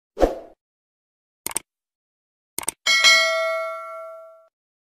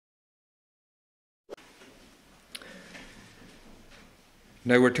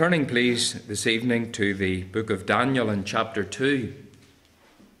Now we're turning, please, this evening to the book of Daniel in chapter 2.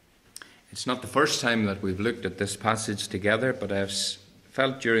 It's not the first time that we've looked at this passage together, but I've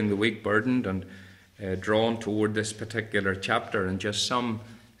felt during the week burdened and drawn toward this particular chapter, and just some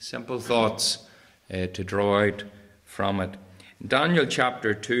simple thoughts to draw out from it. In Daniel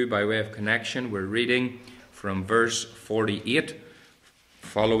chapter 2, by way of connection, we're reading from verse 48,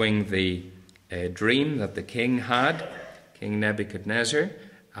 following the dream that the king had, King Nebuchadnezzar,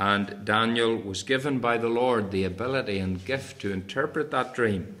 and Daniel was given by the Lord the ability and gift to interpret that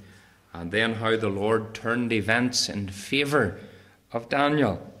dream, and then how the Lord turned events in favour of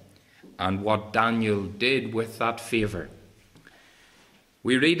Daniel, and what Daniel did with that favour.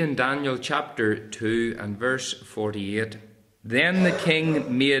 We read in Daniel chapter 2 and verse 48, "Then the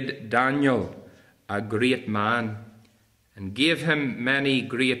king made Daniel a great man, and gave him many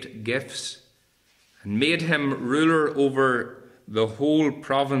great gifts, and made him ruler over the whole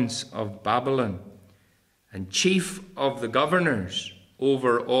province of Babylon, and chief of the governors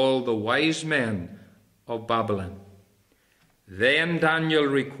over all the wise men of Babylon. Then Daniel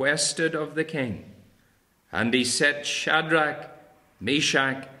requested of the king, and he set Shadrach,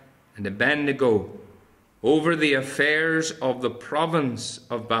 Meshach, and Abednego over the affairs of the province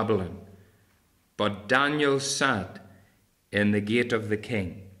of Babylon. But Daniel sat in the gate of the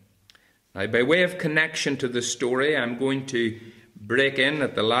king." Now, by way of connection to the story, I'm going to break in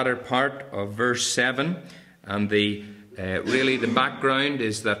at the latter part of verse 7. And really the background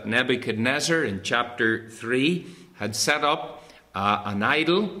is that Nebuchadnezzar in chapter 3 had set up an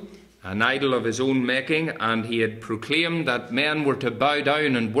idol of his own making, and he had proclaimed that men were to bow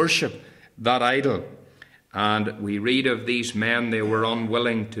down and worship that idol. And we read of these men, they were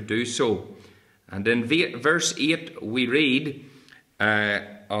unwilling to do so. And in verse 8 we read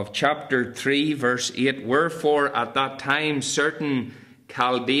of chapter 3, verse 8, "Wherefore at that time certain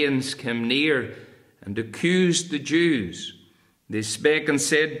Chaldeans came near and accused the Jews. They spake and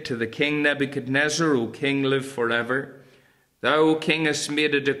said to the king Nebuchadnezzar, O king, live forever. Thou, O king, hast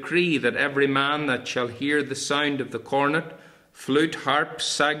made a decree that every man that shall hear the sound of the cornet, flute, harp,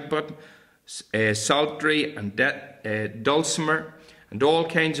 sagbut, psaltery, and dulcimer, and all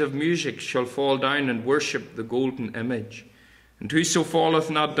kinds of music shall fall down and worship the golden image. And whoso falleth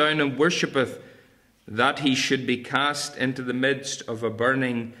not down and worshippeth, that he should be cast into the midst of a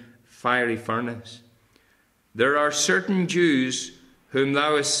burning fiery furnace. There are certain Jews whom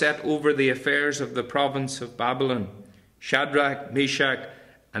thou hast set over the affairs of the province of Babylon, Shadrach, Meshach,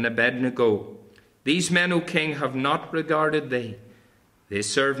 and Abednego. These men, O king, have not regarded thee. They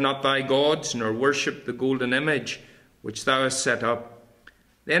serve not thy gods, nor worship the golden image which thou hast set up."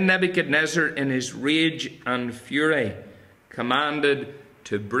 Then Nebuchadnezzar, in his rage and fury, commanded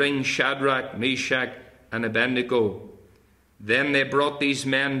to bring Shadrach, Meshach, and Abednego. Then they brought these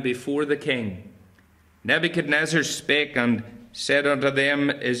men before the king. Nebuchadnezzar spake and said unto them,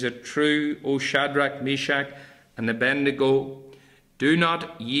 "Is it true, O Shadrach, Meshach, and Abednego? Do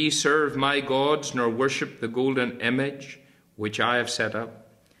not ye serve my gods, nor worship the golden image which I have set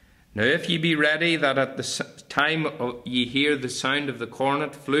up? Now if ye be ready, that at the time ye hear the sound of the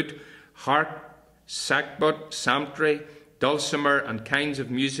cornet, flute, harp, sackbut, psaltery, dulcimer, and kinds of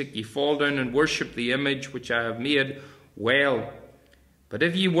music, ye fall down and worship the image which I have made, well. But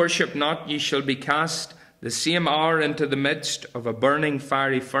if ye worship not, ye shall be cast the same hour into the midst of a burning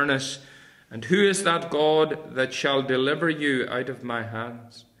fiery furnace. And who is that God that shall deliver you out of my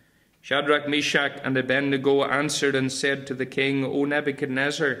hands?" Shadrach, Meshach, and Abednego answered and said to the king, "O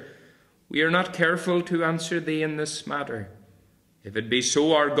Nebuchadnezzar, we are not careful to answer thee in this matter. If it be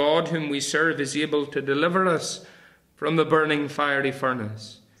so, our God whom we serve is able to deliver us from the burning fiery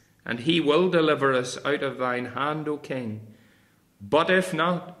furnace, and he will deliver us out of thine hand, O king. But if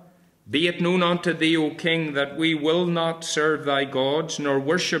not, be it known unto thee, O king, that we will not serve thy gods, nor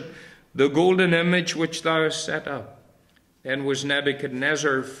worship the golden image which thou hast set up." Then was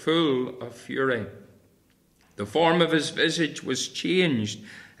Nebuchadnezzar full of fury. The form of his visage was changed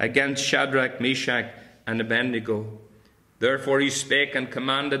against Shadrach, Meshach, and Abednego. Therefore he spake and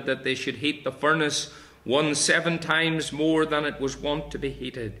commanded that they should heat the furnace 7 times more than it was wont to be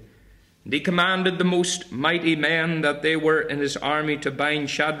heated. And he commanded the most mighty men that they were in his army to bind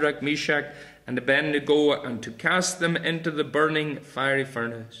Shadrach, Meshach, and Abednego, and to cast them into the burning fiery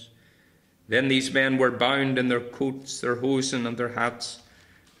furnace. Then these men were bound in their coats, their hosen, and their hats,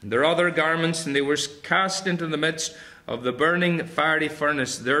 and their other garments, and they were cast into the midst of the burning fiery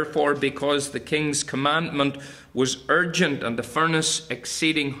furnace. Therefore, because the king's commandment was urgent, and the furnace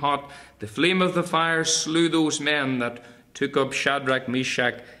exceeding hot, the flame of the fire slew those men that took up Shadrach,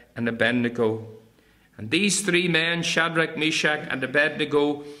 Meshach, and Abednego. And these 3 men, Shadrach, Meshach, and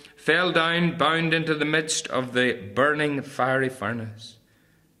Abednego, fell down, bound into the midst of the burning fiery furnace.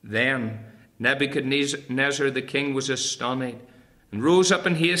 Then Nebuchadnezzar the king was astonished, and rose up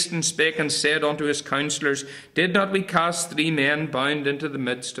in haste, and spake and said unto his counselors, Did not we cast 3 men bound into the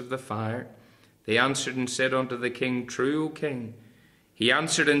midst of the fire? They answered and said unto the king, True, O king. He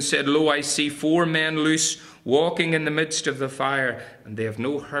answered and said, Lo, I see 4 men loose, walking in the midst of the fire, and they have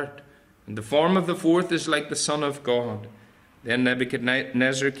no hurt. And the form of the 4th is like the Son of God. Then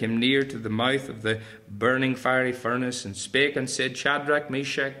Nebuchadnezzar came near to the mouth of the burning fiery furnace, and spake and said, Shadrach,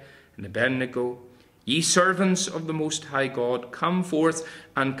 Meshach, and Abednego, ye servants of the Most High God, come forth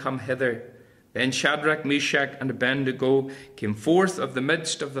and come hither. Then Shadrach, Meshach, and Abednego came forth of the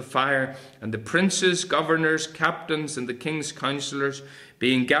midst of the fire, and the princes, governors, captains, and the king's counselors,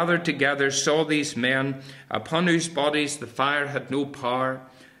 being gathered together, saw these men, upon whose bodies the fire had no power,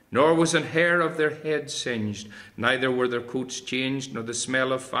 nor was an hair of their heads singed, neither were their coats changed, nor the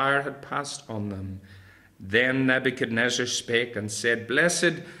smell of fire had passed on them. Then Nebuchadnezzar spake and said,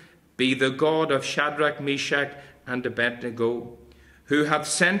 Blessed be the God of Shadrach, Meshach, and Abednego, who hath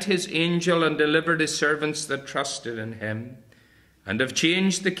sent his angel and delivered his servants that trusted in him, and have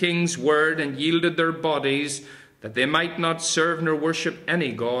changed the king's word, and yielded their bodies, that they might not serve nor worship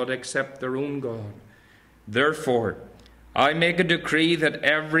any god except their own God. Therefore I make a decree that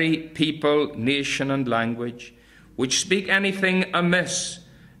every people, nation, and language which speak anything amiss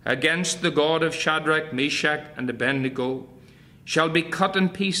against the God of Shadrach, Meshach, and Abednego shall be cut in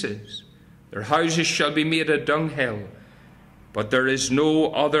pieces. Their houses shall be made a dunghill. But there is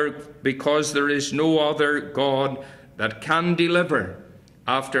no other, because there is no other God that can deliver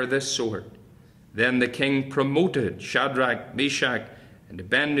after this sort. Then the king promoted Shadrach, Meshach, and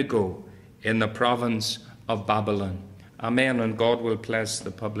Abednego in the province of Babylon. Amen, and God will bless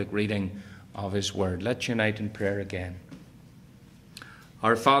the public reading of his word. Let's unite in prayer again.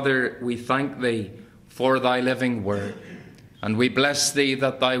 Our Father, we thank thee for thy living word, and we bless thee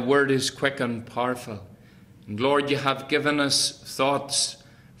that thy word is quick and powerful. And Lord, you have given us thoughts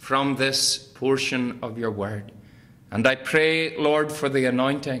from this portion of your word. And I pray, Lord, for the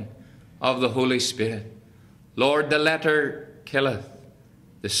anointing of the Holy Spirit. Lord, the letter killeth,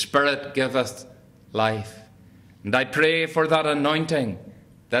 the Spirit giveth life. And I pray for that anointing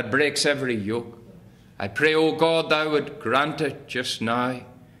that breaks every yoke. I pray, O God, thou would grant it just now.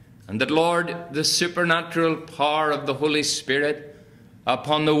 And that, Lord, the supernatural power of the Holy Spirit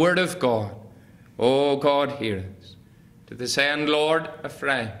upon the word of God, O God, hear us. To this end, Lord,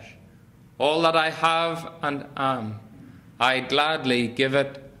 afresh, all that I have and am, I gladly give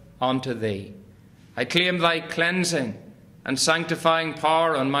it unto thee. I claim thy cleansing and sanctifying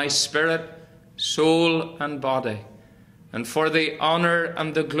power on my spirit, soul, and body, and for the honour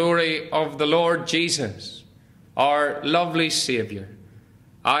and the glory of the Lord Jesus, our lovely Saviour,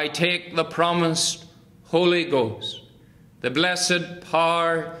 I take the promised Holy Ghost, the blessed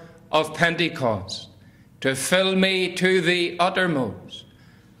power of Pentecost, to fill me to the uttermost.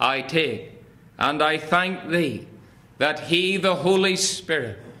 I take, and I thank thee that he, the Holy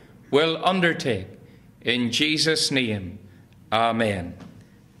Spirit, will undertake. In Jesus' name, amen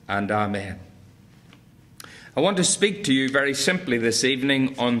and amen. I want to speak to you very simply this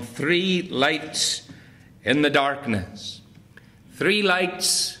evening on 3 lights in the darkness. 3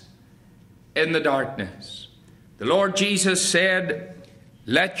 lights in the darkness. The Lord Jesus said,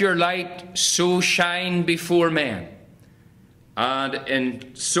 Let your light so shine before men. And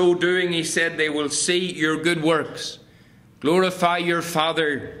in so doing, he said, they will see your good works. Glorify your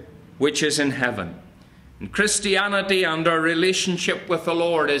Father which is in heaven. And Christianity and our relationship with the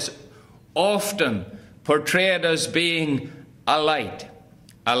Lord is often portrayed as being a light.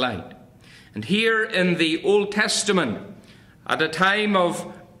 A light. And here in the Old Testament, at a time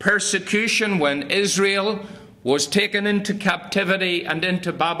of persecution when Israel was taken into captivity and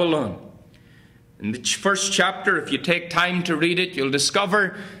into Babylon, in the first chapter, if you take time to read it, you'll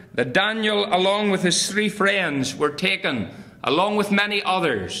discover that Daniel, along with his 3 friends, were taken, along with many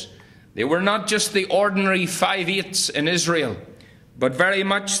others. They were not just the ordinary 5/8 in Israel, but very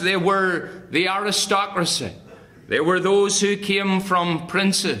much they were the aristocracy. They were those who came from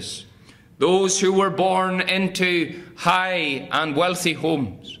princes, those who were born into high and wealthy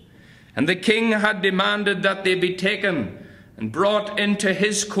homes. And the king had demanded that they be taken and brought into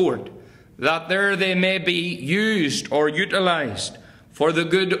his court, that there they may be used or utilized for the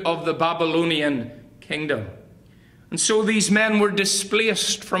good of the Babylonian kingdom. And so these men were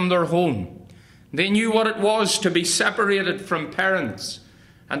displaced from their home. They knew what it was to be separated from parents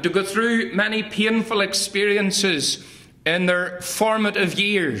and to go through many painful experiences in their formative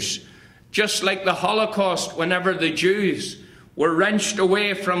years Just like the Holocaust, whenever the Jews were wrenched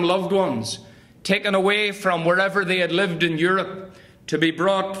away from loved ones, taken away from wherever they had lived in Europe to be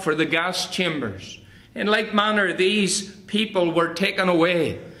brought for the gas chambers. In like manner, these people were taken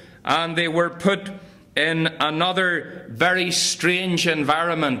away and they were put in another very strange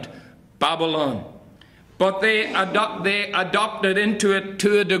environment, Babylon. But they adopted into it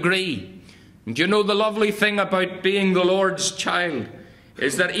to a degree. And you know, the lovely thing about being the Lord's child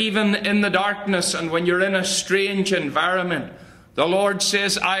is that even in the darkness and when you're in a strange environment, the Lord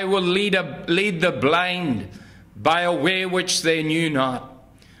says, I will lead the blind by a way which they knew not.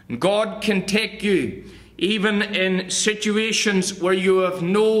 And God can take you even in situations where you have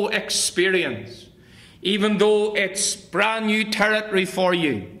no experience. Even though it's brand new territory for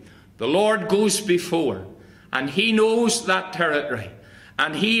you, the Lord goes before and He knows that territory.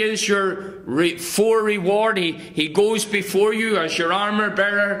 And He is your reward. He goes before you as your armor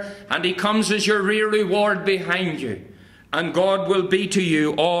bearer, and He comes as your rear reward behind you. And God will be to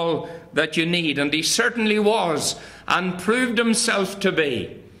you all that you need. And He certainly was, and proved Himself to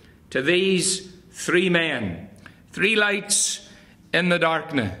be, to these three men. Three lights in the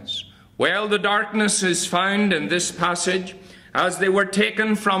darkness. Well, the darkness is found in this passage as they were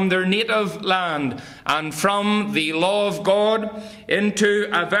taken from their native land and from the law of God into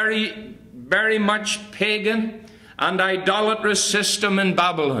a very, very much pagan and idolatrous system in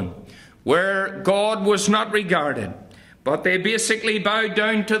Babylon, where God was not regarded, but they basically bowed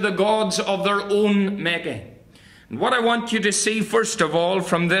down to the gods of their own making. And what I want you to see, first of all,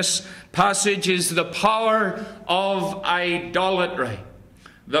 from this passage is the power of idolatry.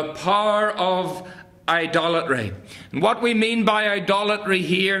 The power of idolatry. And what we mean by idolatry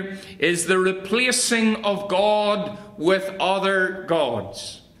here is the replacing of God with other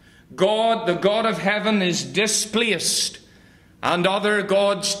gods. God, the God of heaven, is displaced and other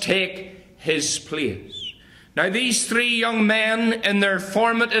gods take His place. Now, these three young men in their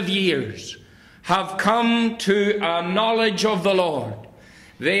formative years have come to a knowledge of the Lord.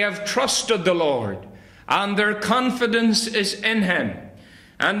 They have trusted the Lord and their confidence is in Him.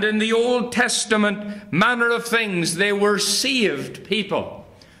 And in the Old Testament manner of things, they were saved people.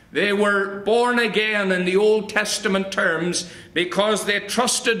 They were born again in the Old Testament terms because they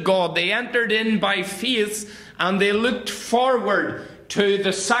trusted God. They entered in by faith and they looked forward to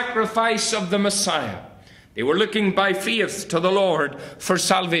the sacrifice of the Messiah. They were looking by faith to the Lord for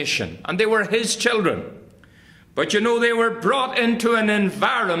salvation, and they were His children. But you know, they were brought into an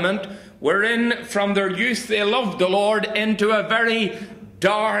environment wherein from their youth they loved the Lord into a very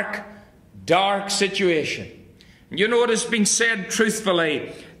dark situation. You know, it has been said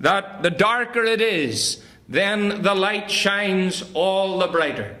truthfully that the darker it is, then the light shines all the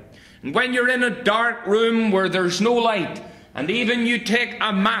brighter. And when you're in a dark room where there's no light, and even you take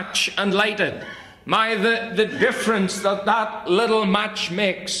a match and light it, the difference that little match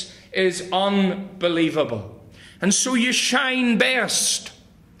makes is unbelievable. And so you shine best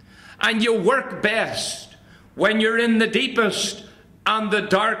and you work best when you're in the deepest and the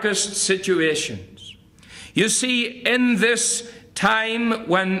darkest situations. You see, in this time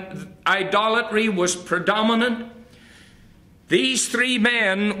when idolatry was predominant, these three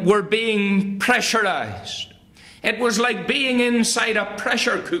men were being pressurized. It was like being inside a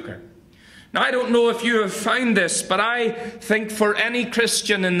pressure cooker. Now, I don't know if you have found this, but I think for any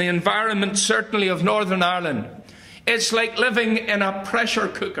Christian in the environment, certainly of Northern Ireland, it's like living in a pressure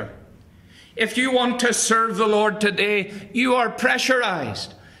cooker. If you want to serve the Lord today, you are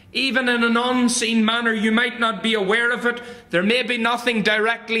pressurized. Even in an unseen manner, you might not be aware of it. There may be nothing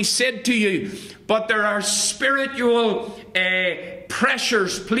directly said to you, but there are spiritual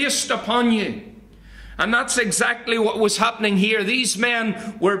pressures placed upon you. And that's exactly what was happening here. These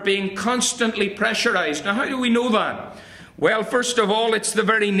men were being constantly pressurized. Now, how do we know that? Well, first of all, it's the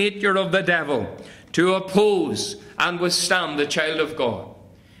very nature of the devil to oppose and withstand the child of God.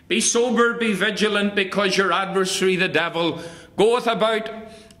 Be sober, be vigilant, because your adversary, the devil, goeth about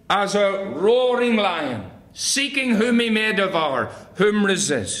as a roaring lion, seeking whom he may devour, whom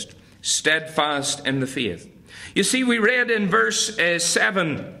resist, steadfast in the faith. You see, we read in verse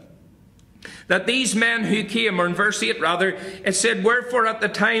 7 that these men who came, or in verse 8 rather, it said, wherefore at the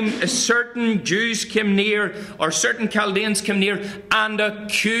time certain Jews came near, or certain Chaldeans came near, and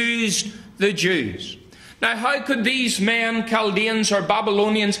accused the Jews. Now, how could these men, Chaldeans or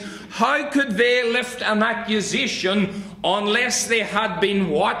Babylonians, how could they lift an accusation unless they had been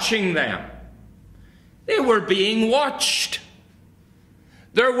watching them? They were being watched.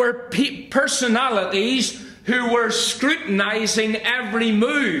 There were personalities who were scrutinizing every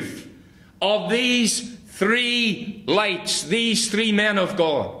move of these three lights, these three men of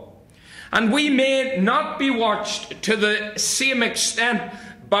God. And we may not be watched to the same extent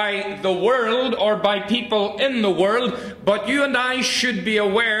by the world or by people in the world, but you and I should be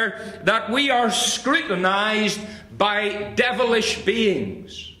aware that we are scrutinized by devilish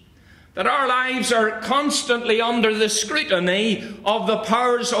beings, that our lives are constantly under the scrutiny of the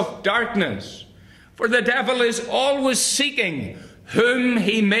powers of darkness. For the devil is always seeking whom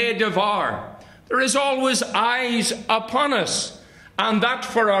he may devour. There is always eyes upon us, and that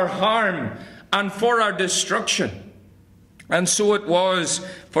for our harm and for our destruction. And so it was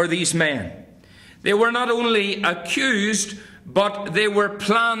for these men. They were not only accused, but they were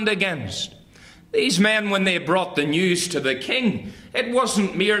planned against. These men, when they brought the news to the king, it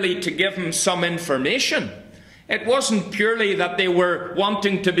wasn't merely to give him some information. It wasn't purely that they were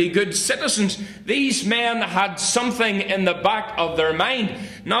wanting to be good citizens. These men had something in the back of their mind.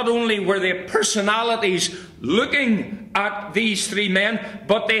 Not only were they personalities looking at these three men,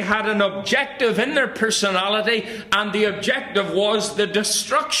 but they had an objective in their personality, and the objective was the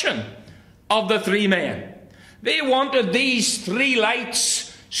destruction of the three men. They wanted these three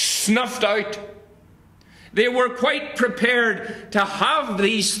lights snuffed out. They were quite prepared to have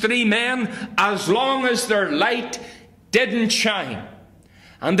these three men as long as their light didn't shine.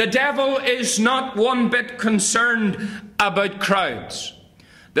 And the devil is not one bit concerned about crowds.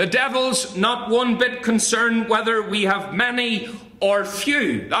 The devil's not one bit concerned whether we have many or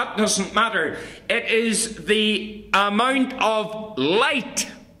few. That doesn't matter. It is the amount of light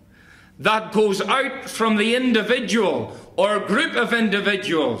that goes out from the individual or group of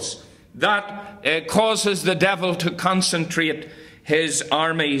individuals that causes the devil to concentrate his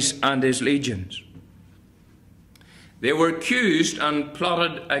armies and his legions. They were accused and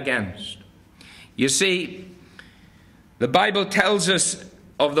plotted against. You see, the Bible tells us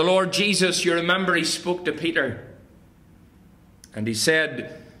of the Lord Jesus. You remember he spoke to Peter, and he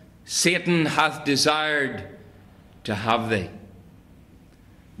said, Satan hath desired to have thee,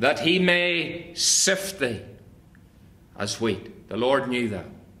 that he may sift thee as wheat. The Lord knew that.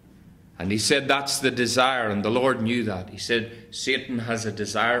 And he said, that's the desire, and the Lord knew that. He said, Satan has a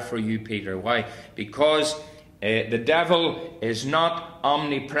desire for you, Peter. Why? Because the devil is not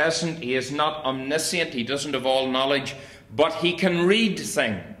omnipresent. He is not omniscient. He doesn't have all knowledge. But he can read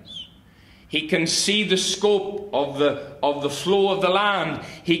things. He can see the scope of the flow of the land.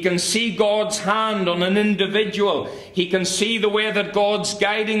 He can see God's hand on an individual. He can see the way that God's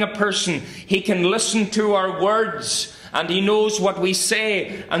guiding a person. He can listen to our words, and he knows what we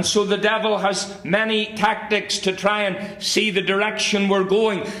say. And so the devil has many tactics to try and see the direction we're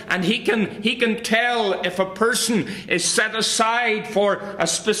going. And he can tell if a person is set aside for a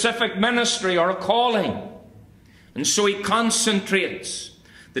specific ministry or a calling. And so he concentrates.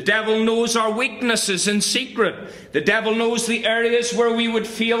 The devil knows our weaknesses in secret. The devil knows the areas where we would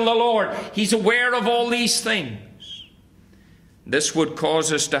feel the Lord. He's aware of all these things. This would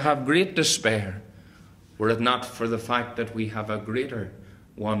cause us to have great despair, were it not for the fact that we have a greater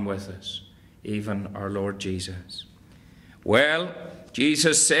one with us, even our Lord Jesus. Well,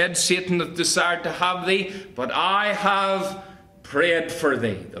 Jesus said, Satan hath desired to have thee, but I have prayed for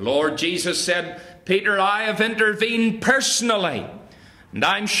thee. The Lord Jesus said, Peter, I have intervened personally. And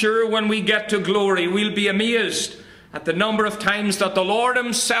I'm sure when we get to glory, we'll be amazed at the number of times that the Lord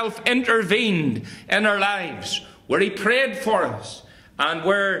himself intervened in our lives, where he prayed for us and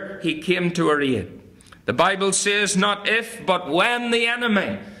where he came to our aid. The Bible says, not if, but when the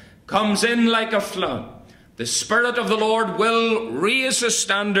enemy comes in like a flood, the Spirit of the Lord will raise a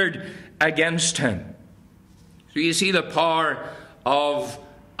standard against him. So you see the power of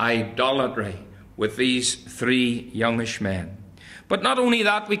idolatry with these three youngish men. But not only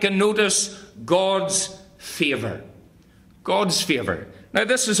that, we can notice God's favour. God's favour. Now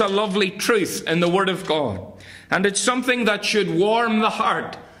this is a lovely truth in the Word of God. And it's something that should warm the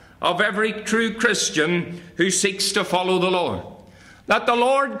heart of every true Christian who seeks to follow the Lord. That the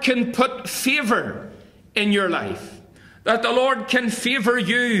Lord can put favour in your life. That the Lord can favour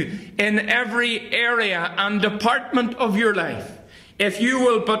you in every area and department of your life. If you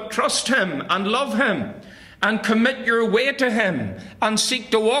will but trust him and love him and commit your way to him and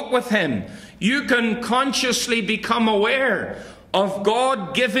seek to walk with him, you can consciously become aware of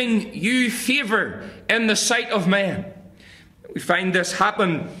God giving you favour in the sight of men. We find this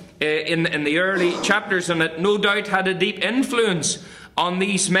happen in the early chapters, and it no doubt had a deep influence on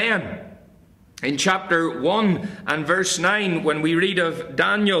these men. In chapter 1 and verse 9, when we read of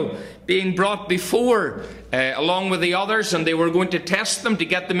Daniel being brought before along with the others, and they were going to test them to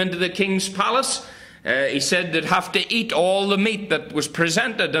get them into the king's palace, he said they'd have to eat all the meat that was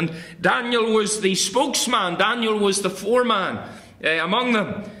presented. And Daniel was the spokesman. Daniel was the foreman among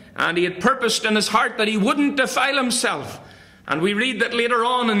them. and he had purposed in his heart that he wouldn't defile himself. And we read that later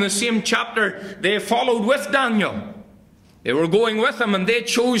on in the same chapter, they followed with Daniel. They were going with him, and they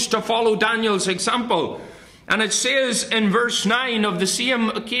chose to follow Daniel's example. And it says in verse 9 of the same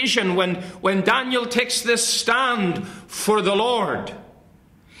occasion, when Daniel takes this stand for the Lord,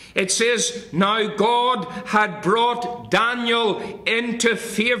 it says, now God had brought Daniel into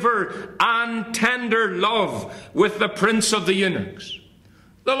favor and tender love with the prince of the eunuchs.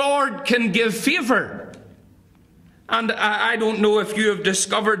 The Lord can give favor. And I don't know if you have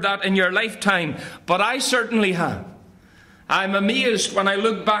discovered that in your lifetime, but I certainly have. I'm amazed when I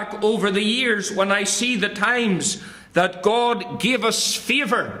look back over the years, when I see the times that God gave us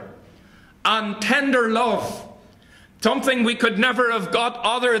favor and tender love. Something we could never have got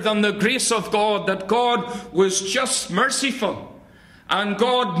other than the grace of God, that God was just merciful. And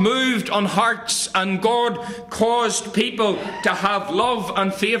God moved on hearts, and God caused people to have love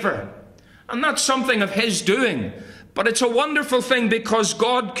and favor. And that's something of His doing. But it's a wonderful thing because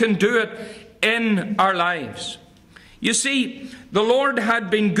God can do it in our lives. You see, the Lord had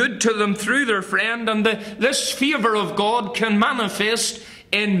been good to them through their friend, and this favor of God can manifest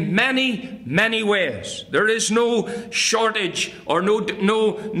in many, many ways. There is no shortage or no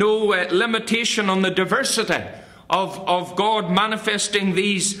limitation on the diversity of God manifesting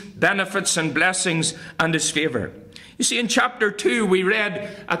these benefits and blessings and His favor. You see, in chapter 2, we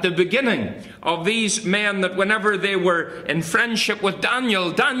read at the beginning of these men that whenever they were in friendship with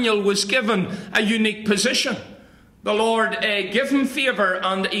Daniel, Daniel was given a unique position. The Lord gave him favor,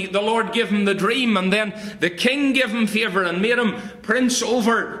 and the Lord gave him the dream, and then the king gave him favor and made him prince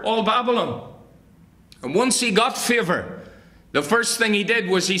over all Babylon. And once he got favor, the first thing he did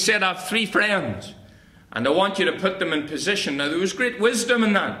was he said, I have 3 friends, and I want you to put them in position. Now, there was great wisdom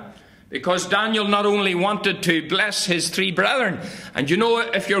in that, because Daniel not only wanted to bless his 3 brethren, and you know,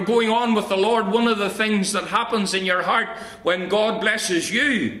 if you're going on with the Lord, one of the things that happens in your heart when God blesses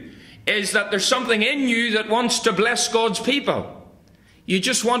you is that there's something in you that wants to bless God's people. You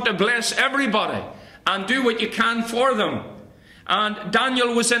just want to bless everybody and do what you can for them. And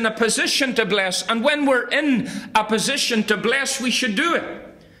Daniel was in a position to bless. And when we're in a position to bless, we should do it.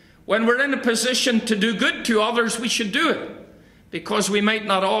 When we're in a position to do good to others, we should do it. Because we might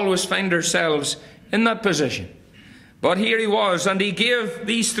not always find ourselves in that position. But here he was, and he gave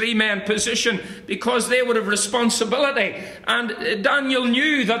these 3 men position because they would have responsibility. And Daniel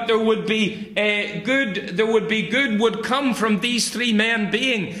knew that there would be good would come from these 3 men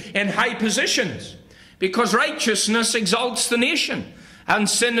being in high positions. Because righteousness exalts the nation, and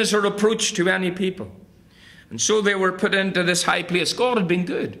sin is a reproach to any people. And so they were put into this high place. God had been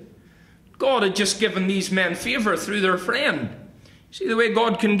good. God had just given these men favor through their friend. See the way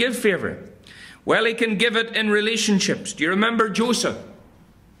God can give favor? Well, He can give it in relationships. Do you remember Joseph?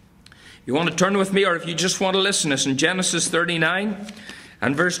 You want to turn with me, or if you just want to listen, it's in Genesis 39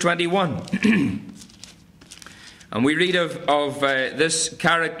 and verse 21. And we read of this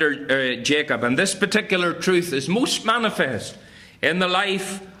character, Jacob. And this particular truth is most manifest in the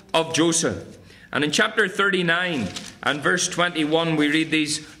life of Joseph. And in chapter 39 and verse 21, we read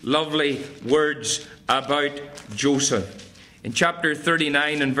these lovely words about Joseph. In chapter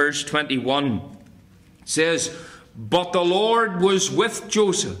 39 and verse 21, it says, but the Lord was with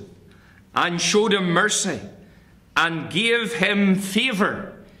Joseph and showed him mercy and gave him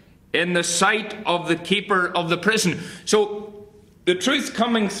favor in the sight of the keeper of the prison. So the truth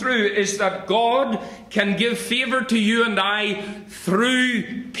coming through is that God can give favor to you and I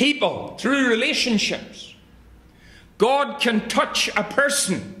through people, through relationships. God can touch a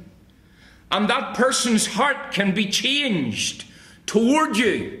person, and that person's heart can be changed toward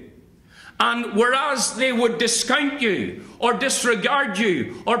you. And whereas they would discount you or disregard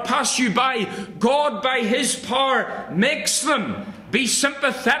you or pass you by, God by His power makes them be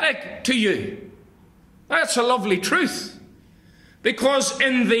sympathetic to you. That's a lovely truth. Because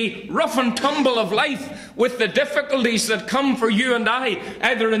in the rough and tumble of life, with the difficulties that come for you and I,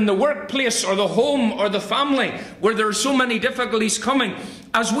 either in the workplace or the home or the family, where there are so many difficulties coming,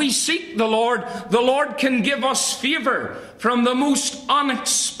 as we seek the Lord can give us favor from the most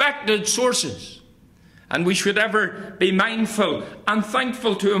unexpected sources. And we should ever be mindful and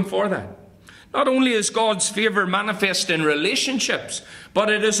thankful to Him for that. Not only is God's favor manifest in relationships, but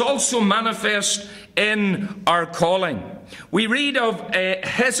it is also manifest in our calling. We read of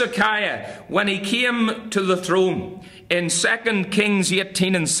Hezekiah when he came to the throne. In 2 Kings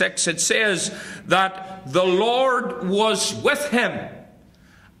 18 and 6, it says that the Lord was with him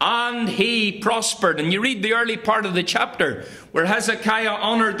and he prospered. And you read the early part of the chapter where Hezekiah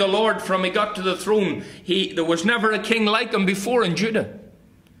honored the Lord from he got to the throne. There was never a king like him before in Judah.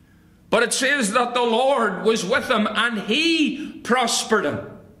 But it says that the Lord was with him and he prospered him.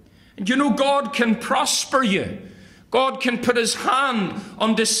 And you know, God can prosper you. God can put his hand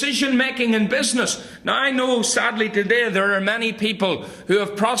on decision making in business. Now I know sadly today there are many people who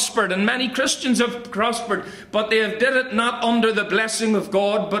have prospered, and many Christians have prospered, but they have did it not under the blessing of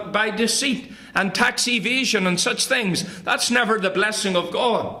God, but by deceit and tax evasion and such things. That's never the blessing of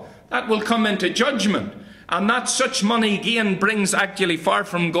God. That will come into judgment. And that such money gain brings actually far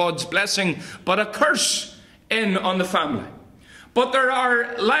from God's blessing, but a curse in on the family. But there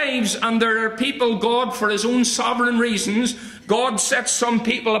are lives and there are people God, for his own sovereign reasons, God sets some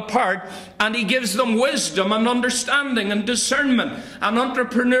people apart and he gives them wisdom and understanding and discernment and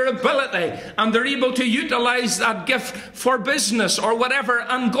entrepreneurability, and they're able to utilize that gift for business or whatever,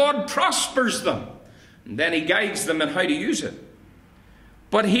 and God prospers them. And then he guides them in how to use it.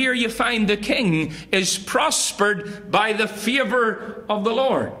 But here you find the king is prospered by the favor of the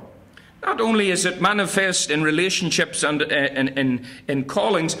Lord. Not only is it manifest in relationships and in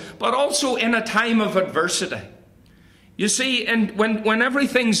callings, but also in a time of adversity. You see, and when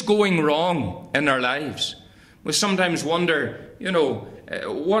everything's going wrong in our lives, we sometimes wonder,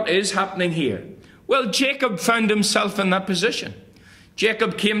 what is happening here? Well, Jacob found himself in that position.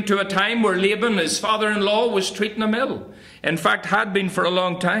 Jacob came to a time where Laban, his father-in-law, was treating him ill. In fact, had been for a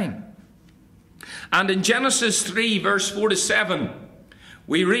long time. And in Genesis 3, verse 4 to 7,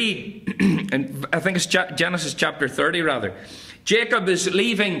 we read, and I think it's Genesis chapter 30 rather, Jacob is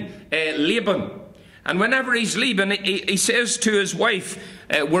leaving Laban. And whenever he's leaving, he says to his wife,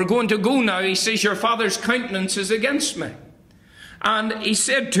 we're going to go now. He says, your father's countenance is against me. And he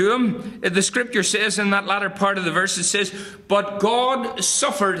said to him, the scripture says in that latter part of the verse, it says, but God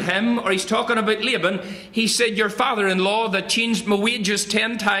suffered him, or he's talking about Laban. He said, your father-in-law that changed my wages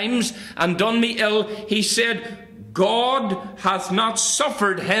 10 times and done me ill, he said, God hath not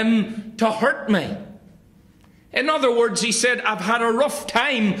suffered him to hurt me. In other words, he said, I've had a rough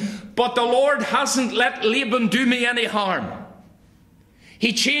time, but the Lord hasn't let Laban do me any harm.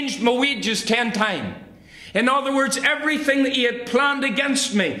 He changed my wages 10 times. In other words, everything that he had planned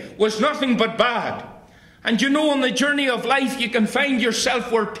against me was nothing but bad. And on the journey of life, you can find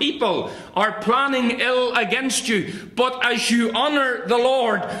yourself where people are planning ill against you. But as you honor the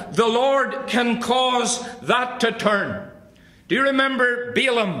Lord can cause that to turn. Do you remember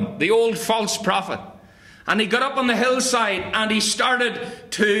Balaam, the old false prophet? And he got up on the hillside and he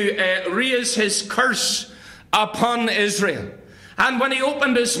started to raise his curse upon Israel. And when he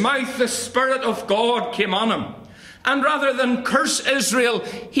opened his mouth, the Spirit of God came on him. And rather than curse Israel,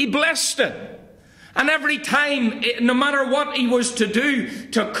 he blessed it. And every time, no matter what he was to do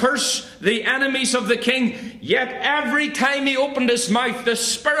to curse the enemies of the king, yet every time he opened his mouth, the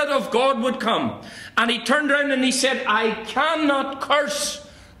Spirit of God would come. And he turned around and he said, I cannot curse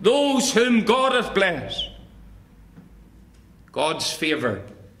those whom God hath blessed. God's favour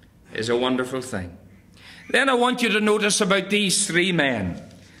is a wonderful thing. Then I want you to notice about these three men.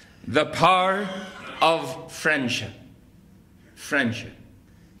 The power of friendship. Friendship.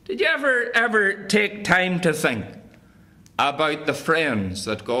 Did you ever take time to think about the friends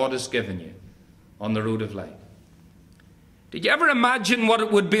that God has given you on the road of life? Did you ever imagine what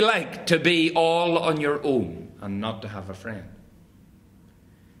it would be like to be all on your own and not to have a friend?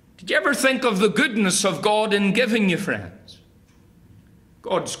 Did you ever think of the goodness of God in giving you friends?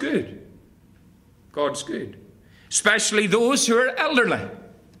 God's good. God's good. Especially those who are elderly.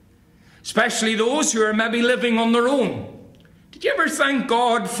 Especially those who are maybe living on their own. Did you ever thank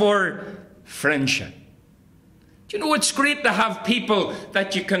God for friendship? Do you know it's great to have people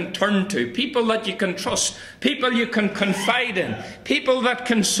that you can turn to, people that you can trust, people you can confide in, people that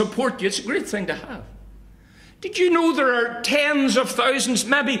can support you. It's a great thing to have. Did you know there are tens of thousands,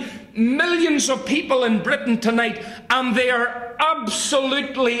 maybe millions of people in Britain tonight, and they are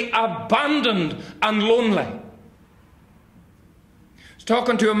absolutely abandoned and lonely? I was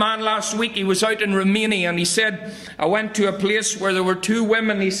talking to a man last week. He was out in Romania, and he said, I went to a place where there were two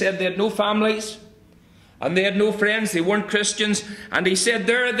women. He said they had no families, and they had no friends. They weren't Christians. And he said,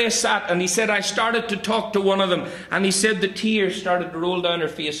 there they sat. And he said, I started to talk to one of them. And he said the tears started to roll down her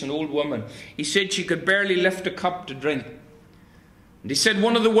face, an old woman. He said she could barely lift a cup to drink. And he said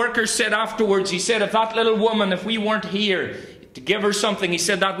one of the workers said afterwards, he said, if that little woman, if we weren't here to give her something, he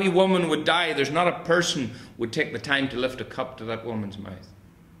said that wee woman would die. There's not a person would take the time to lift a cup to that woman's mouth.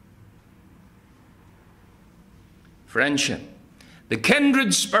 Friendship. The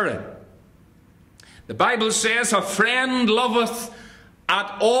kindred spirit. The Bible says, a friend loveth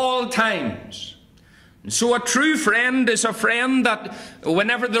at all times. And so a true friend is a friend that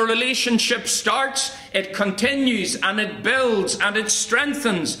whenever the relationship starts, it continues and it builds and it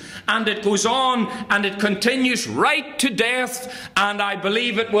strengthens and it goes on and it continues right to death, and I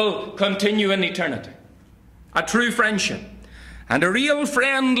believe it will continue in eternity. A true friendship. And a real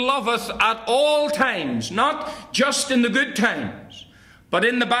friend loveth at all times, not just in the good times, but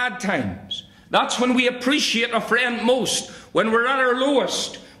in the bad times. That's when we appreciate a friend most, when we're at our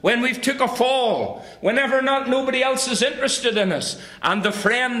lowest, when we've took a fall, whenever nobody else is interested in us, and the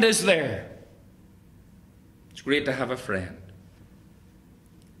friend is there. It's great to have a friend.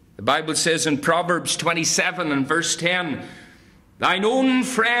 The Bible says in Proverbs 27 and verse 10, thine own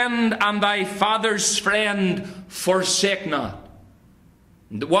friend and thy father's friend forsake not.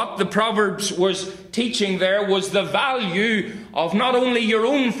 What the Proverbs was teaching there was the value of not only your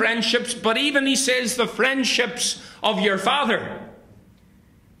own friendships, but even, he says, the friendships of your father.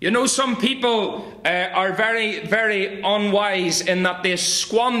 You know, some people are very, very unwise in that they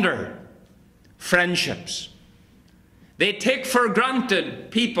squander friendships. They take for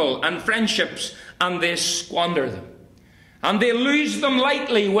granted people and friendships and they squander them. And they lose them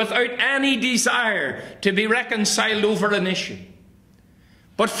lightly without any desire to be reconciled over an issue.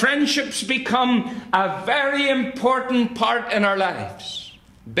 But friendships become a very important part in our lives.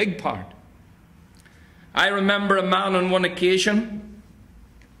 Big part. I remember a man on one occasion.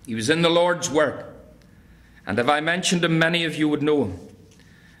 He was in the Lord's work. And if I mentioned him, many of you would know him.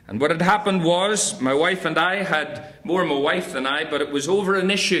 And what had happened was, my wife and I had, more my wife than I, but it was over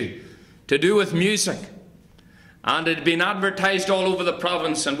an issue to do with music. And it had been advertised all over the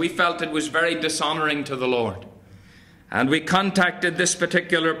province, and we felt it was very dishonouring to the Lord. And we contacted this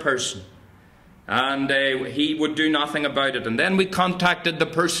particular person. And he would do nothing about it. And then we contacted the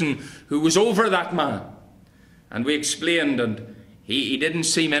person who was over that man. And we explained, and he didn't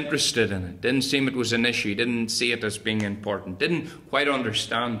seem interested in it. Didn't seem it was an issue. He didn't see it as being important. Didn't quite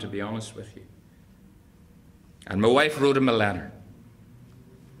understand, to be honest with you. And my wife wrote him a letter.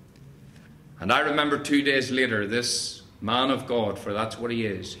 And I remember 2 days later, this man of God, for that's what he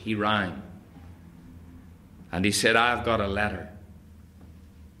is, he rang. And he said, I've got a letter.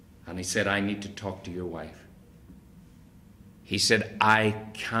 And he said, I need to talk to your wife. He said, I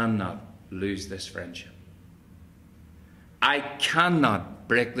cannot lose this friendship. I cannot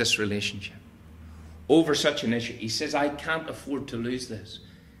break this relationship over such an issue. He says, I can't afford to lose this.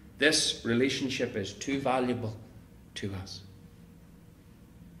 This relationship is too valuable to us.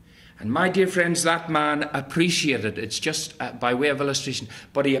 And my dear friends, that man appreciated, it's just by way of illustration,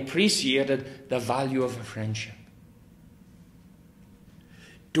 but he appreciated the value of a friendship.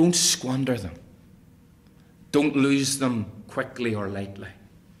 Don't squander them. Don't lose them quickly or lightly.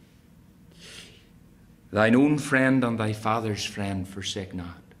 Thine own friend and thy father's friend forsake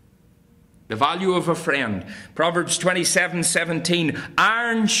not. The value of a friend. Proverbs 27:17.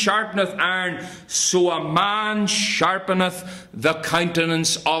 Iron sharpeneth iron, so a man sharpeneth the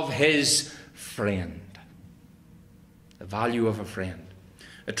countenance of his friend. The value of a friend.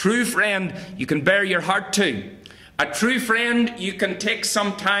 A true friend you can bear your heart to. A true friend you can take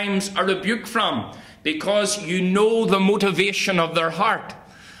sometimes a rebuke from, because you know the motivation of their heart.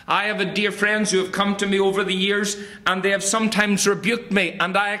 I have dear friends who have come to me over the years, and they have sometimes rebuked me,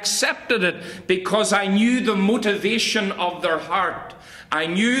 and I accepted it because I knew the motivation of their heart. I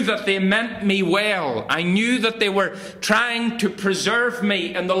knew that they meant me well. I knew that they were trying to preserve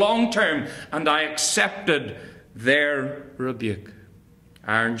me in the long term, and I accepted their rebuke.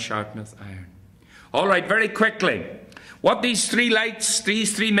 Iron sharpeneth iron. All right, very quickly. What these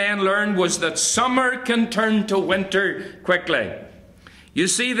three men learned was that summer can turn to winter quickly. You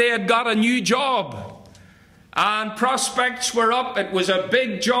see, they had got a new job, and prospects were up. It was a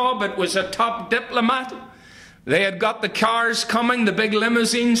big job. It was a top diplomat. They had got the cars coming, the big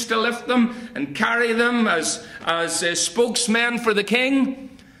limousines to lift them and carry them as spokesmen for the king.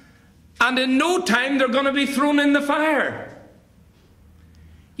 And in no time, they're going to be thrown in the fire.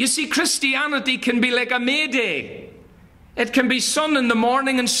 You see, Christianity can be like a May Day. It can be sun in the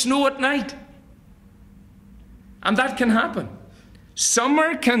morning and snow at night. And that can happen.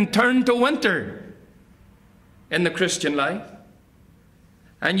 Summer can turn to winter in the Christian life.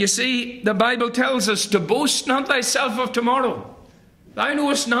 And you see, the Bible tells us to boast not thyself of tomorrow. Thou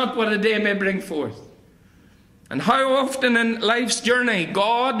knowest not what a day may bring forth. And how often in life's journey,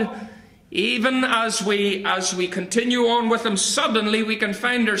 God, even as we continue on with him, suddenly we can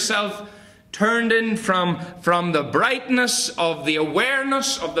find ourselves turned in from the brightness of the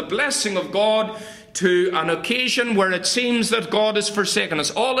awareness of the blessing of God to an occasion where it seems that God has forsaken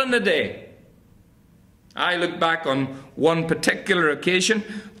us, all in a day. I look back on one particular occasion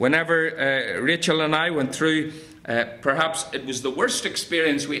whenever Rachel and I went through, perhaps it was the worst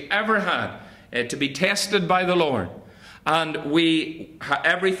experience we ever had to be tested by the Lord. And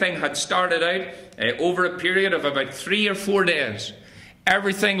everything had started out over a period of about 3 or 4 days.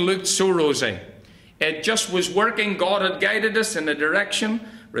 Everything looked so rosy. It just was working. God had guided us in a direction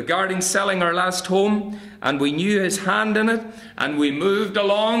regarding selling our last home, and we knew his hand in it, and we moved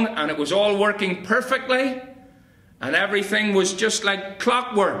along, and it was all working perfectly, and everything was just like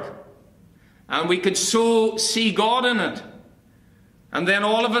clockwork, and we could so see God in it. And then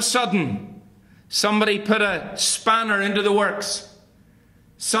all of a sudden, somebody put a spanner into the works.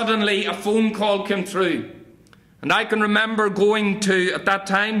 Suddenly a phone call came through, and I can remember going to, at that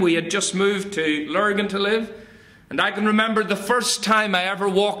time we had just moved to Lurgan to live, and I can remember the first time I ever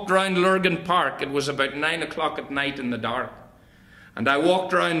walked around Lurgan Park. It was about 9 o'clock at night in the dark. And I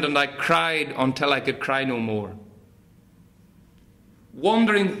walked around and I cried until I could cry no more.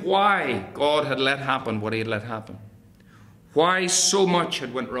 Wondering why God had let happen what he had let happen. Why so much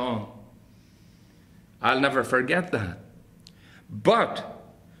had went wrong. I'll never forget that. But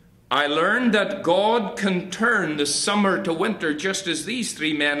I learned that God can turn the summer to winter, just as these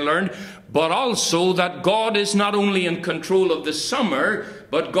 3 men learned, but also that God is not only in control of the summer,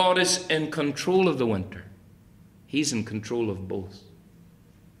 but God is in control of the winter. He's in control of both.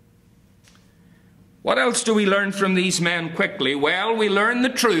 What else do we learn from these men quickly? Well, we learn the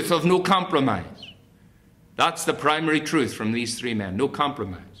truth of no compromise. That's the primary truth from these 3 men, no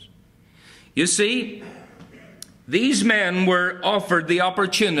compromise. You see, these men were offered the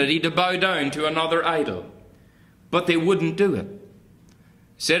opportunity to bow down to another idol, but they wouldn't do it.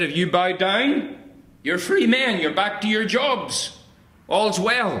 Said, if you bow down, you're free men, you're back to your jobs, all's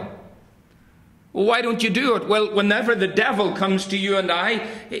well. Well, why don't you do it? Well, whenever the devil comes to you and I,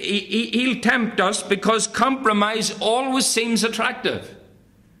 he'll tempt us because compromise always seems attractive.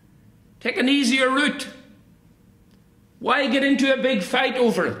 Take an easier route. Why get into a big fight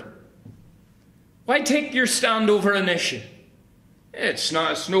over it? Why take your stand over an issue? It's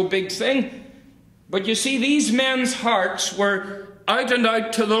no big thing. But you see, these men's hearts were out and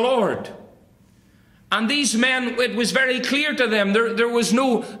out to the Lord. And these men, it was very clear to them, there was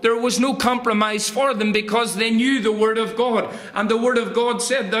no compromise for them, because they knew the Word of God. And the Word of God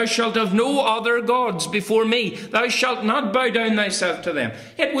said, thou shalt have no other gods before me. Thou shalt not bow down thyself to them.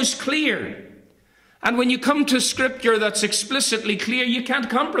 It was clear. And when you come to Scripture that's explicitly clear, you can't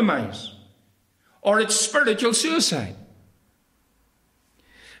compromise, or it's spiritual suicide.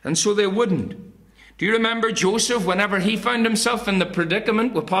 And so they wouldn't. Do you remember Joseph, whenever he found himself in the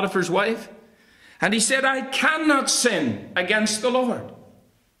predicament with Potiphar's wife? And he said, I cannot sin against the Lord.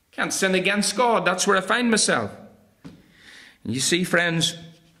 Can't sin against God. That's where I find myself. And you see, friends,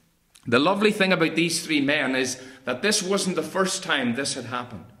 the lovely thing about these 3 men is that this wasn't the first time this had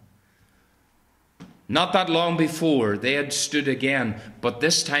happened. Not that long before, they had stood again, but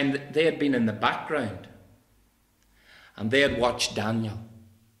this time they had been in the background. And they had watched Daniel.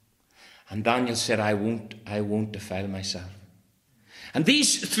 And Daniel said, I won't defile myself. And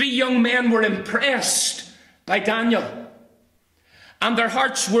these 3 young men were impressed by Daniel. And their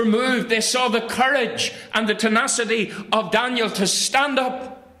hearts were moved. They saw the courage and the tenacity of Daniel to stand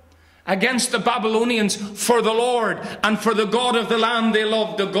up against the Babylonians for the Lord and for the God of the land they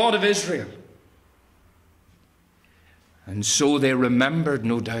loved, the God of Israel. And so they remembered,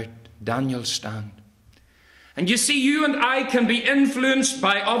 no doubt, Daniel's stand. And you see, you and I can be influenced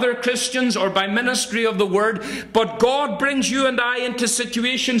by other Christians or by ministry of the Word, but God brings you and I into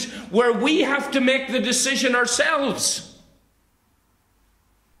situations where we have to make the decision ourselves.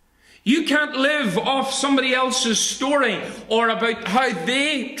 You can't live off somebody else's story or about how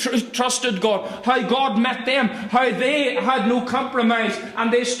they trusted God, how God met them, how they had no compromise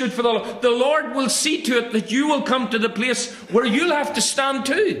and they stood for the Lord. The Lord will see to it that you will come to the place where you'll have to stand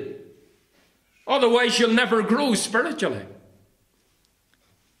too. Otherwise, you'll never grow spiritually.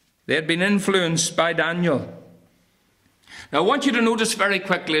 They had been influenced by Daniel. Now, I want you to notice very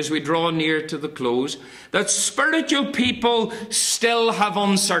quickly as we draw near to the close that spiritual people still have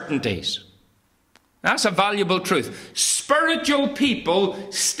uncertainties. That's a valuable truth. Spiritual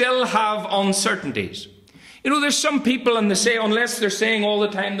people still have uncertainties. You know, there's some people, and they say, unless they're saying all the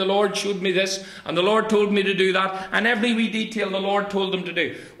time, the Lord showed me this, and the Lord told me to do that, and every wee detail the Lord told them to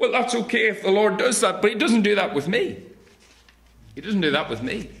do. Well, that's okay if the Lord does that, but he doesn't do that with me. He doesn't do that with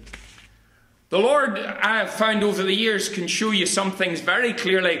me. The Lord, I have found over the years, can show you some things very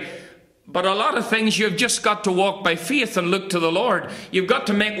clearly, but a lot of things you've just got to walk by faith and look to the Lord. You've got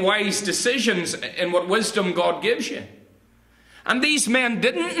to make wise decisions in what wisdom God gives you. And these men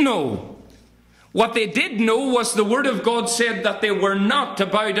didn't know What they did know was the word of God said that they were not to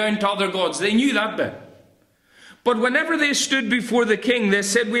bow down to other gods. They knew that bit. But whenever they stood before the king, they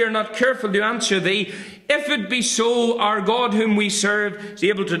said, "We are not careful to answer thee. If it be so, our God whom we serve is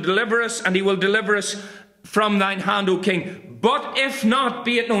able to deliver us, and he will deliver us from thine hand, O king. But if not,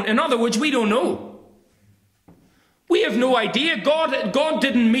 be it known." In other words, we don't know. We have no idea. God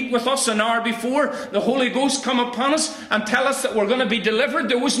didn't meet with us an hour before the Holy Ghost come upon us and tell us that we're going to be delivered.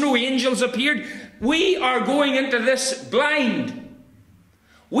 There was no angels appeared. We are going into this blind.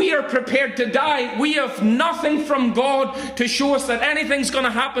 We are prepared to die. We have nothing from God to show us that anything's going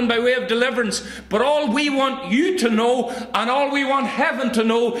to happen by way of deliverance. But all we want you to know, and all we want heaven to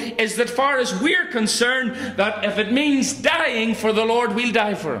know, is that far as we're concerned, that if it means dying for the Lord, we'll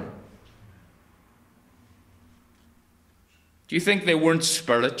die for him. Do you think they weren't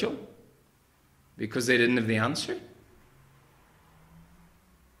spiritual because they didn't have the answer?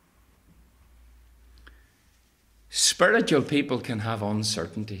 Spiritual people can have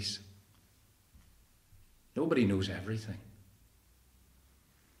uncertainties. Nobody knows everything.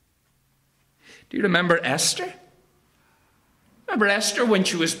 Do you remember Esther? Remember Esther when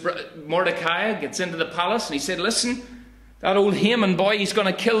she was, Mordecai gets into the palace and he said, "Listen, that old Haman boy, he's going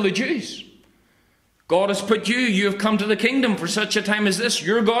to kill the Jews. God has put you have come to the kingdom for such a time as this.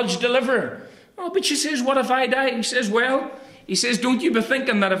 You're God's deliverer." "Oh, but," she says, "what if I die?" He says, "Don't you be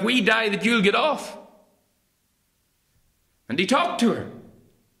thinking that if we die that you'll get off." And he talked to her.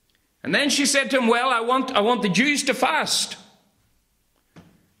 And then she said to him, "Well, I want the Jews to fast."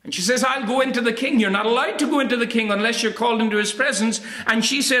 And she says, "I'll go into the king." "You're not allowed to go into the king unless you're called into his presence." And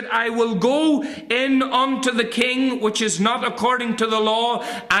she said, "I will go in unto the king, which is not according to the law,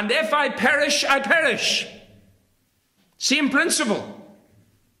 and if I perish, I perish." Same principle.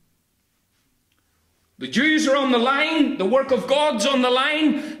 The Jews are on the line. The work of God's on the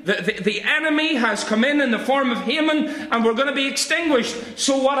line. The enemy has come in the form of Haman, and we're going to be extinguished.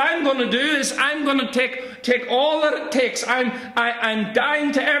 So what I'm going to do is I'm going to take all that it takes. I'm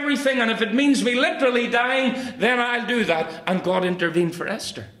dying to everything, and if it means me literally dying, then I'll do that. And God intervened for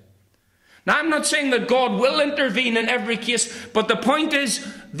Esther. Now, I'm not saying that God will intervene in every case, but the point is,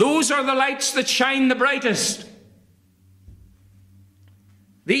 those are the lights that shine the brightest.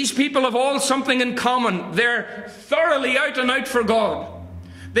 These people have all something in common. They're thoroughly out and out for God.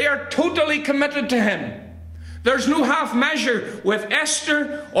 They are totally committed to him. There's no half measure with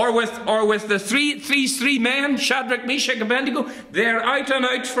Esther or with the three men, Shadrach, Meshach, and Abednego. They're out and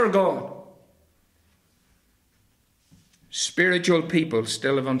out for God. Spiritual people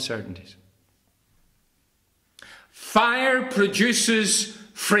still have uncertainties. Fire produces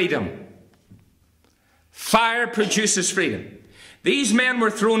freedom. Fire produces freedom. These men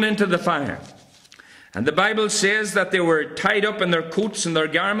were thrown into the fire. And the Bible says that they were tied up in their coats and their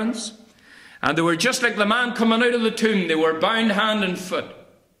garments. And they were just like the man coming out of the tomb. They were bound hand and foot.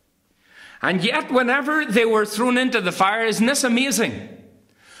 And yet whenever they were thrown into the fire, isn't this amazing?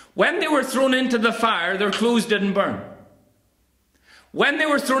 When they were thrown into the fire, their clothes didn't burn. When they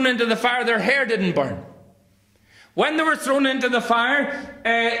were thrown into the fire, their hair didn't burn. When they were thrown into the fire,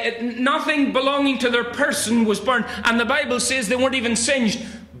 nothing belonging to their person was burned. And the Bible says they weren't even singed,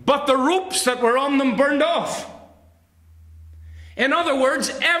 but the ropes that were on them burned off. In other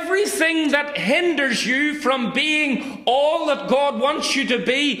words, everything that hinders you from being all that God wants you to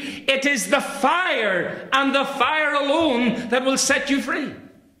be, it is the fire and the fire alone that will set you free.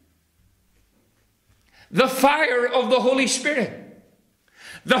 The fire of the Holy Spirit.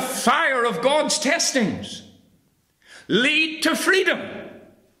 The fire of God's testings lead to freedom.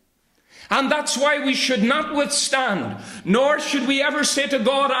 And that's why we should not withstand, nor should we ever say to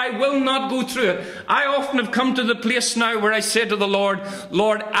God, "I will not go through it." I often have come to the place now where I say to the Lord,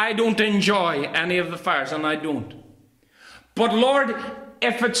 "Lord, I don't enjoy any of the fires," and I don't. But Lord,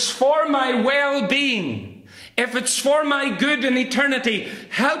 if it's for my well-being, if it's for my good in eternity,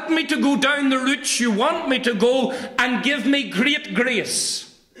 help me to go down the route you want me to go and give me great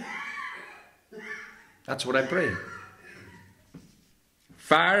grace. That's what I pray.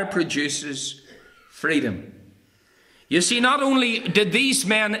 Fire produces freedom. You see, not only did these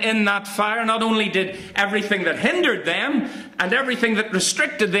men in that fire, not only did everything that hindered them and everything that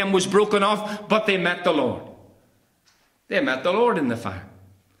restricted them was broken off, but they met the Lord. They met the Lord in the fire.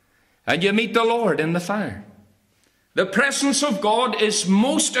 And you meet the Lord in the fire. The presence of God is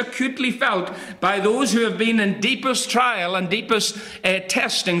most acutely felt by those who have been in deepest trial and deepest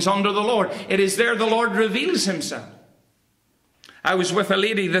testings under the Lord. It is there the Lord reveals himself. I was with a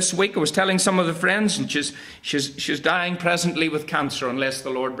lady this week. I was telling some of the friends, and she's dying presently with cancer unless the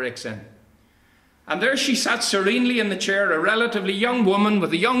Lord breaks in. And there she sat serenely in the chair, a relatively young woman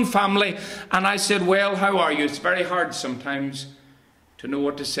with a young family. And I said, well, how are you? It's very hard sometimes to know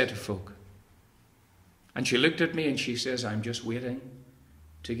what to say to folk. And she looked at me and she says, I'm just waiting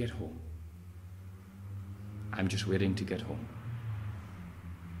to get home. I'm just waiting to get home.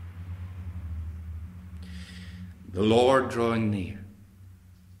 The Lord drawing near.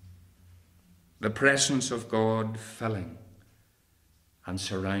 The presence of God filling and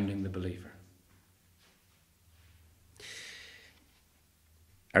surrounding the believer.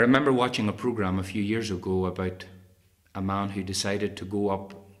 I remember watching a program a few years ago about a man who decided to go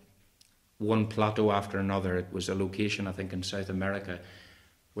up one plateau after another. It was a location, I think, in South America,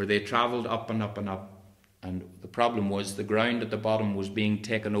 where they travelled up and up and up. And the problem was the ground at the bottom was being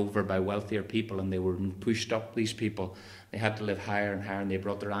taken over by wealthier people, and they were pushed up, these people. They had to live higher and higher, and they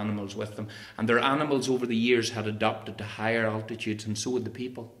brought their animals with them. And their animals over the years had adapted to higher altitudes, and so had the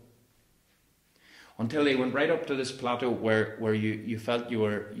people. Until they went right up to this plateau where you felt you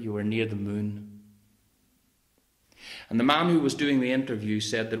were near the moon. And the man who was doing the interview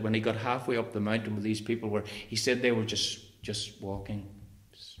said that when he got halfway up the mountain where these people were, he said they were just walking.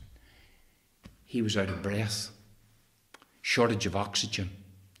 He was out of breath, shortage of oxygen,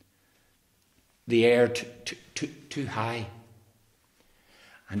 the air too high.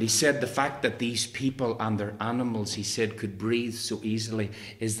 And he said the fact that these people and their animals, he said, could breathe so easily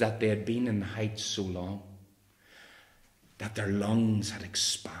is that they had been in the heights so long, that their lungs had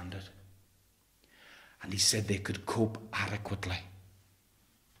expanded. And he said they could cope adequately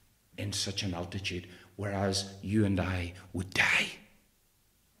in such an altitude, whereas you and I would die.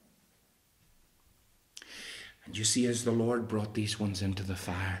 And you see, as the Lord brought these ones into the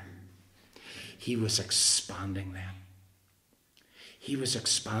fire, he was expanding them. He was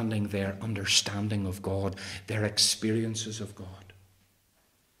expanding their understanding of God, their experiences of God.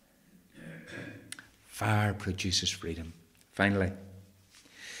 Fire produces freedom. Finally,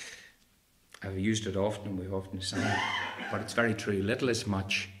 I've used it often, and we've often sang it, but it's very true. Little is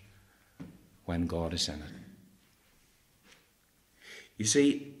much when God is in it. You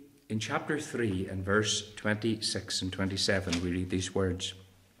see, in chapter 3 and verse 26 and 27, we read these words.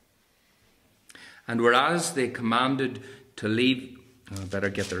 And whereas they commanded to leave, I better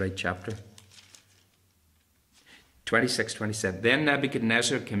get the right chapter. 26, 27. Then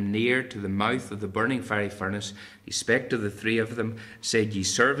Nebuchadnezzar came near to the mouth of the burning fiery furnace. He spake to the three of them, said, Ye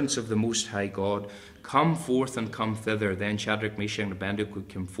servants of the Most High God, come forth and come thither. Then Shadrach, Meshach, and Abednego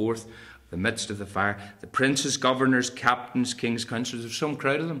came forth of the midst of the fire. The princes, governors, captains, kings, counselors, there was some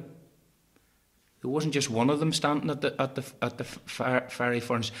crowd of them. There wasn't just one of them standing at the fiery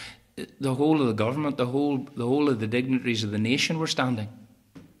furnace. The whole of the government, the whole of the dignitaries of the nation were standing.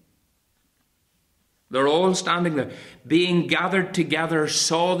 They're all standing there, being gathered together,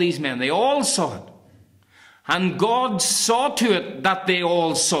 saw these men. They all saw it. And God saw to it that they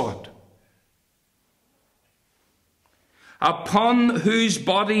all saw it. Upon whose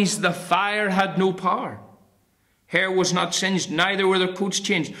bodies the fire had no power. Hair was not singed, neither were their coats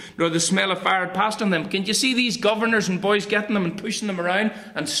changed, nor the smell of fire had passed on them. Can you see these governors and boys getting them and pushing them around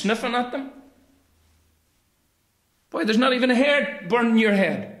and sniffing at them? Boy, there's not even a hair burning your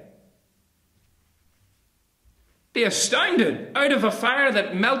head. Be astounded, out of a fire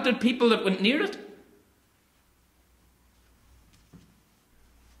that melted people that went near it.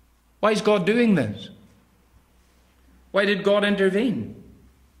 Why is God doing this? Why did God intervene?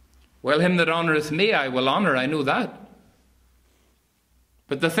 Well, him that honoureth me I will honour, I know that.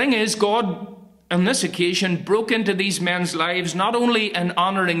 But the thing is, God, on this occasion, broke into these men's lives, not only in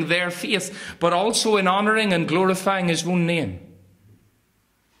honouring their faith, but also in honouring and glorifying his own name.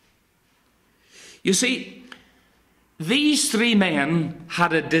 You see, these three men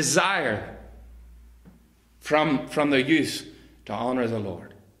had a desire from their youth to honour the Lord.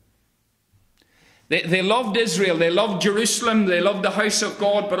 They loved Israel, they loved Jerusalem, they loved the house of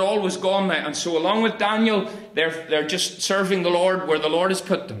God, but all was gone now. And so along with Daniel, they're just serving the Lord where the Lord has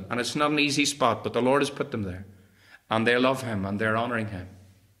put them. And it's not an easy spot, but the Lord has put them there. And they love him and they're honouring him.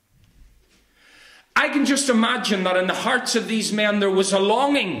 I can just imagine that in the hearts of these men there was a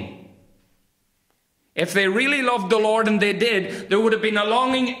longing. If they really loved the Lord, and they did, there would have been a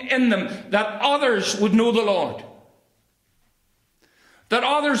longing in them that others would know the Lord. That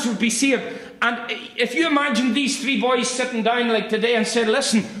others would be saved. And if you imagine these three boys sitting down like today and said,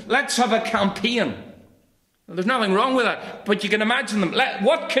 listen, let's have a campaign. Well, there's nothing wrong with that. But you can imagine them.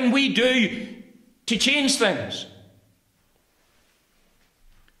 What can we do to change things?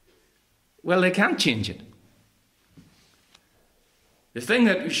 Well, they can't change it. The thing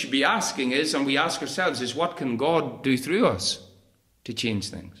that we should be asking is, and we ask ourselves, is what can God do through us to change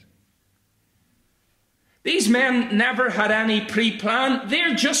things? These men never had any pre-plan.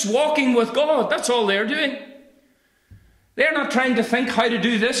 They're just walking with God. That's all they're doing. They're not trying to think how to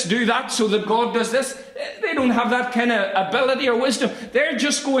do this, do that, so that God does this. They don't have that kind of ability or wisdom. They're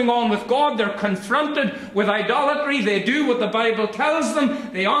just going on with God. They're confronted with idolatry. They do what the Bible tells them.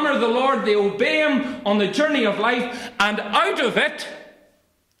 They honor the Lord. They obey Him on the journey of life. And out of it,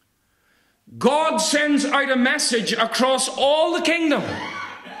 God sends out a message across all the kingdom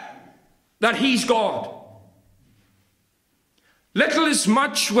that He's God. Little is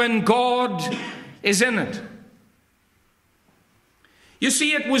much when God is in it. You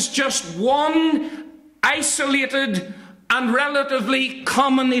see, it was just one isolated and relatively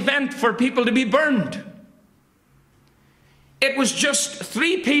common event for people to be burned. It was just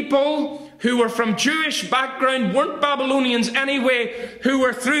 3 people who were from Jewish background, weren't Babylonians anyway, who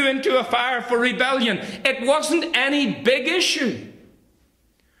were thrown into a fire for rebellion. It wasn't any big issue.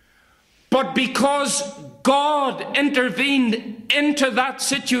 But because God intervened into that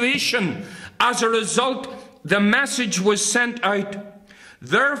situation, as a result, the message was sent out.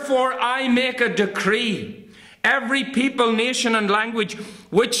 Therefore I make a decree. Every people, nation and language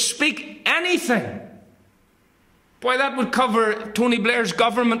which speak anything. Boy, that would cover Tony Blair's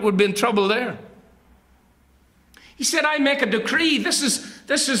government would be in trouble there. He said, I make a decree. This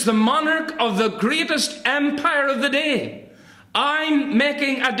is the monarch of the greatest empire of the day. I'm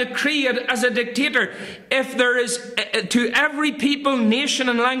making a decree as a dictator. If there is, to every people, nation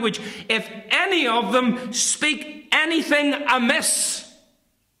and language, if any of them speak anything amiss,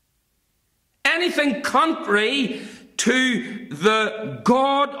 anything contrary to the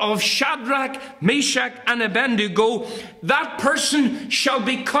God of Shadrach, Meshach, and Abednego, that person shall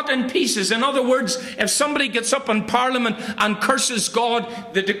be cut in pieces. In other words, if somebody gets up in Parliament and curses God,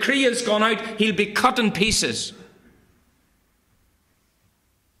 the decree has gone out, he'll be cut in pieces.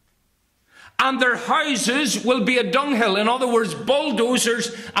 And their houses will be a dunghill. In other words,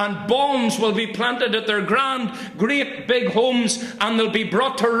 bulldozers and bombs will be planted at their grand, great big homes, and they'll be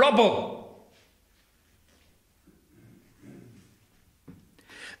brought to rubble.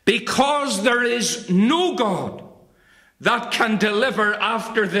 Because there is no God that can deliver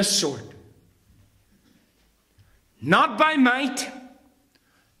after this sort. Not by might,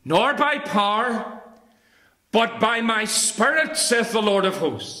 nor by power, but by my Spirit, saith the Lord of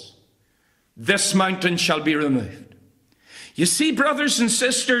hosts. This mountain shall be removed. You see, brothers and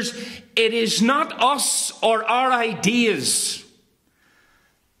sisters, it is not us or our ideas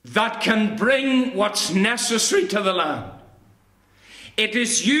that can bring what's necessary to the land. It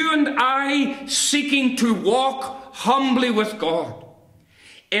is you and I seeking to walk humbly with God,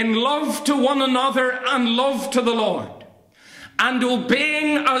 in love to one another and love to the Lord, and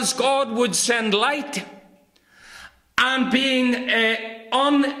obeying as God would send light, and being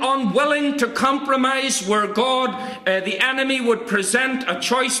unwilling to compromise where God, the enemy, would present a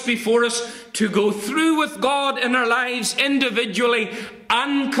choice before us to go through with God in our lives individually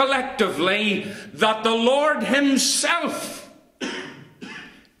and collectively, that the Lord Himself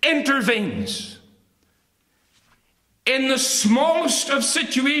intervenes in the smallest of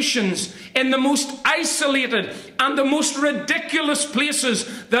situations, in the most isolated and the most ridiculous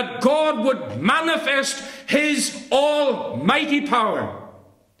places, that God would manifest His almighty power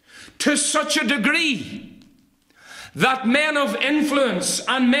to such a degree that men of influence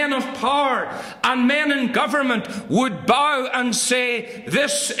and men of power and men in government would bow and say,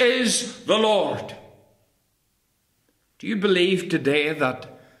 this is the Lord. Do you believe today that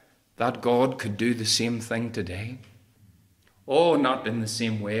God could do the same thing today? Oh, not in the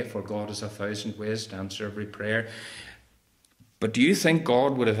same way, for God has 1,000 ways to answer every prayer. But do you think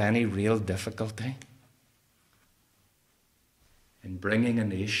God would have any real difficulty in bringing a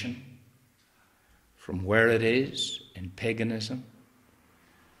nation from where it is in paganism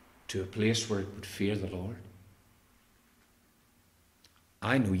to a place where it would fear the Lord?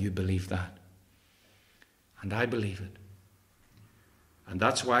 I know you believe that. And I believe it. And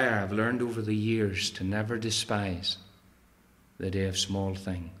that's why I have learned over the years to never despise the day of small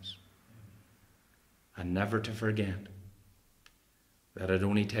things. And never to forget that it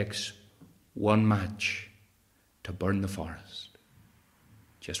only takes one match to burn the forest.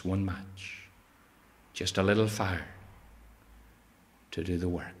 Just one match. Just a little fire to do the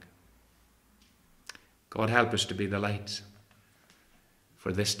work. God help us to be the lights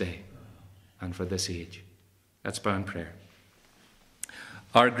for this day and for this age. Let's bow in prayer.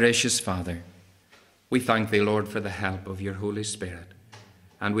 Our gracious Father, we thank Thee, Lord, for the help of Your Holy Spirit.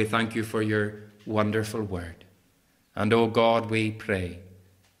 And we thank You for Your wonderful word. And, O God, we pray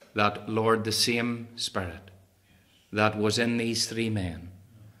that, Lord, the same Spirit that was in these 3 men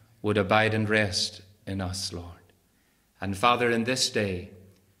would abide and rest in us, Lord. And Father, in this day,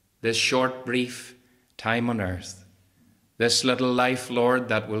 this short, brief time on earth, this little life, Lord,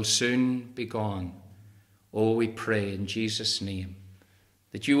 that will soon be gone, oh, we pray in Jesus' name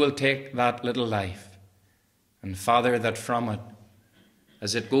that you will take that little life, and Father, that from it,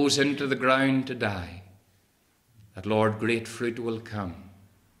 as it goes into the ground to die, that, Lord, great fruit will come.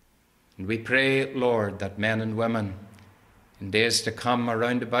 And we pray, Lord, that men and women in days to come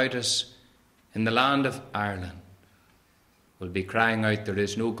around about us in the land of Ireland will be crying out, there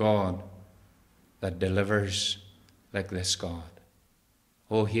is no God that delivers like this God.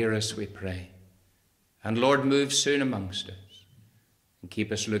 Oh, hear us, we pray. And Lord, move soon amongst us and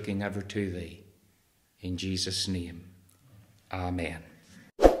keep us looking ever to thee. In Jesus' name, amen.